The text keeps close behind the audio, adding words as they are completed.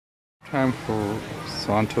Time for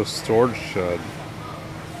Santos storage shed.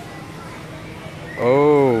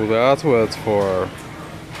 Oh, that's what it's for.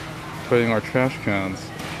 Putting our trash cans.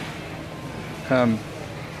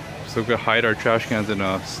 So we could hide our trash cans in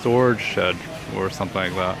a storage shed or something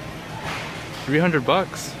like that. 300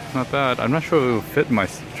 bucks, not bad. I'm not sure if it will fit in my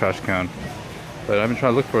trash can, but I've been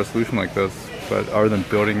trying to look for a solution like this. But other than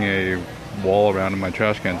building a wall around my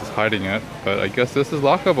trash can, just hiding it. But I guess this is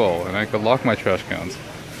lockable, and I could lock my trash cans.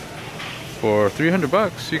 For 300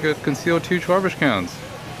 bucks, you could conceal 2 garbage cans.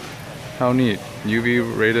 How neat.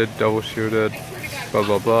 UV rated, double shielded, blah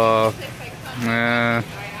blah blah.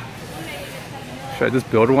 Should I just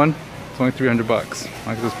build one? It's only 300 bucks.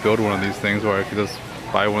 I could just build one of these things, or I could just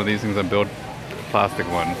buy one of these things and build a plastic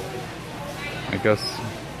one. I guess,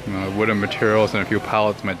 you know, wooden materials and a few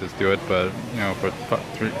pallets might just do it, but, you know, for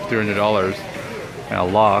 $300 and a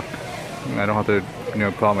lock, I don't have to, you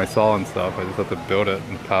know, put out my saw and stuff. I just have to build it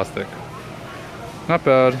in plastic. Not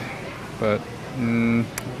bad, but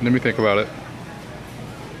let me think about it.